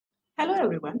Hello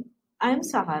everyone, I am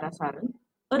Sahara Saran,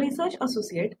 a research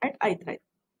associate at iThrive.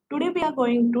 Today we are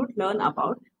going to learn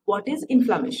about what is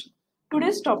inflammation.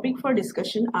 Today's topic for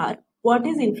discussion are what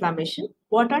is inflammation,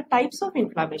 what are types of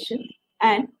inflammation,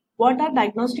 and what are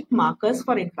diagnostic markers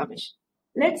for inflammation.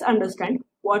 Let's understand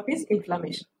what is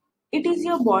inflammation. It is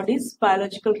your body's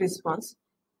biological response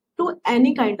to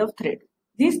any kind of threat.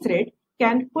 This threat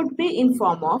could be in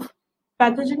form of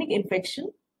pathogenic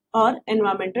infection or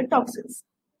environmental toxins.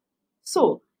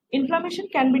 So, inflammation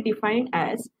can be defined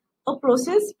as a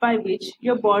process by which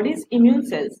your body's immune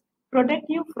cells protect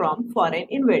you from foreign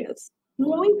invaders.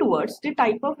 Moving towards the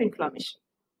type of inflammation.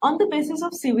 On the basis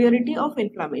of severity of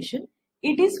inflammation,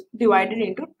 it is divided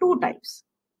into two types: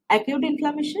 acute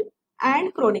inflammation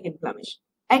and chronic inflammation.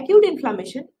 Acute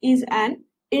inflammation is an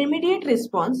immediate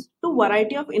response to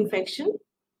variety of infection,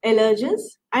 allergens,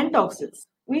 and toxins,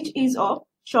 which is of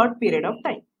short period of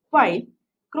time. While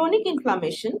chronic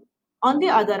inflammation, on the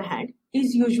other hand,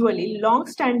 is usually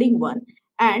long-standing one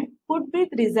and could be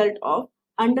the result of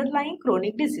underlying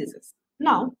chronic diseases.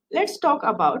 Now, let's talk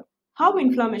about how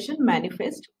inflammation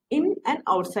manifests in and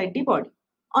outside the body.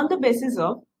 On the basis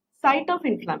of site of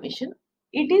inflammation,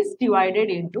 it is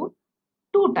divided into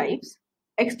two types: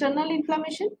 external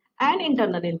inflammation and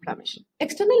internal inflammation.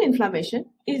 External inflammation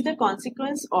is the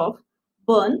consequence of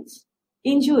burns,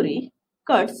 injury,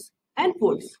 cuts, and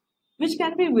wounds, which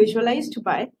can be visualized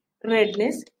by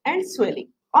redness and swelling.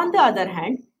 On the other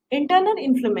hand, internal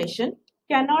inflammation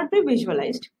cannot be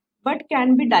visualized but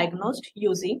can be diagnosed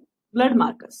using blood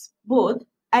markers. Both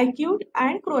acute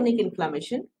and chronic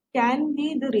inflammation can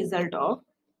be the result of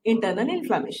internal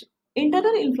inflammation.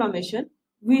 Internal inflammation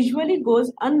usually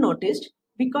goes unnoticed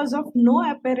because of no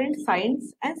apparent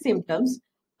signs and symptoms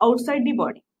outside the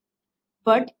body,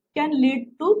 but can lead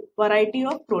to variety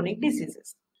of chronic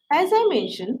diseases. As I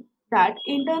mentioned that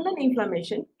internal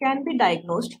inflammation can be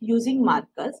diagnosed using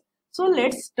markers, so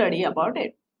let's study about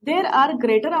it. There are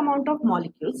greater amount of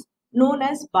molecules known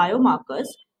as biomarkers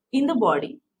in the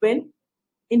body when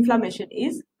inflammation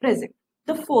is present.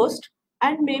 The first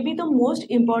and maybe the most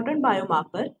important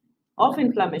biomarker of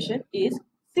inflammation is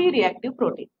C-reactive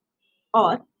protein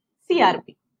or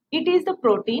CRP. It is the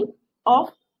protein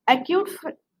of acute,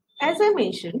 as I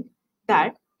mentioned,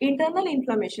 that internal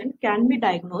inflammation can be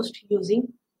diagnosed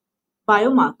using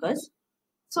biomarkers.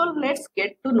 So let's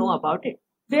get to know about it.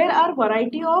 There are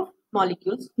variety of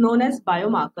molecules known as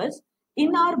biomarkers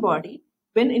in our body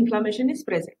when inflammation is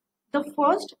present. The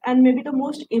first and maybe the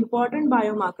most important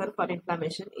biomarker for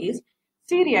inflammation is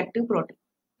C-reactive protein,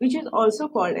 which is also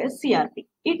called as CRP.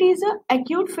 It is an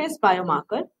acute phase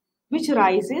biomarker which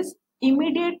rises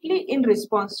immediately in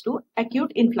response to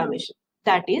acute inflammation,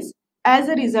 that is, as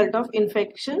a result of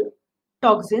infection,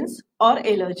 toxins, or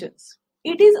allergens.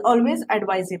 It is always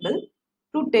advisable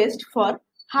to test for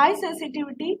high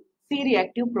sensitivity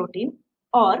C-reactive protein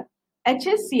or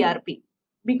HSCRP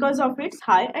because of its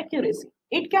high accuracy.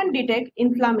 It can detect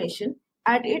inflammation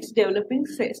at its developing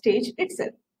stage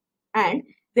itself, and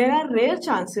there are rare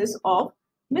chances of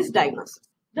misdiagnosis.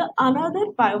 The another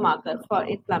biomarker for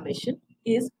inflammation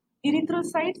is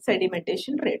erythrocyte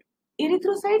sedimentation rate.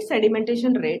 Erythrocyte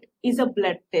sedimentation rate is a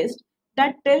blood test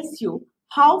that tells you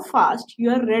how fast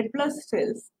your red blood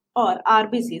cells or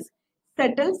RBCs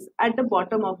settles at the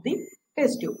bottom of the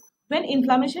test tube. When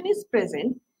inflammation is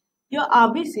present, your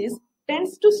RBCs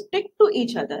tends to stick to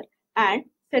each other and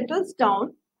settles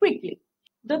down quickly.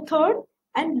 The third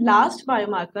and last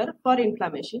biomarker for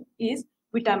inflammation is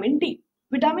vitamin D.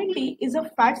 Vitamin D is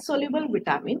a fat-soluble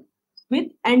vitamin with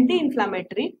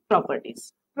anti-inflammatory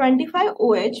properties.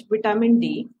 25-OH vitamin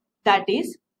D, that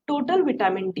is total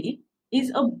vitamin D, is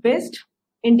a best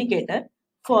indicator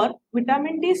for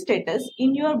vitamin D status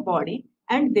in your body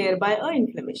and thereby a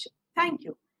inflammation. Thank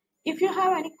you. If you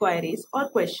have any queries or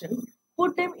questions,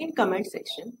 put them in comment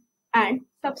section and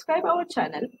subscribe our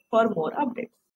channel for more updates.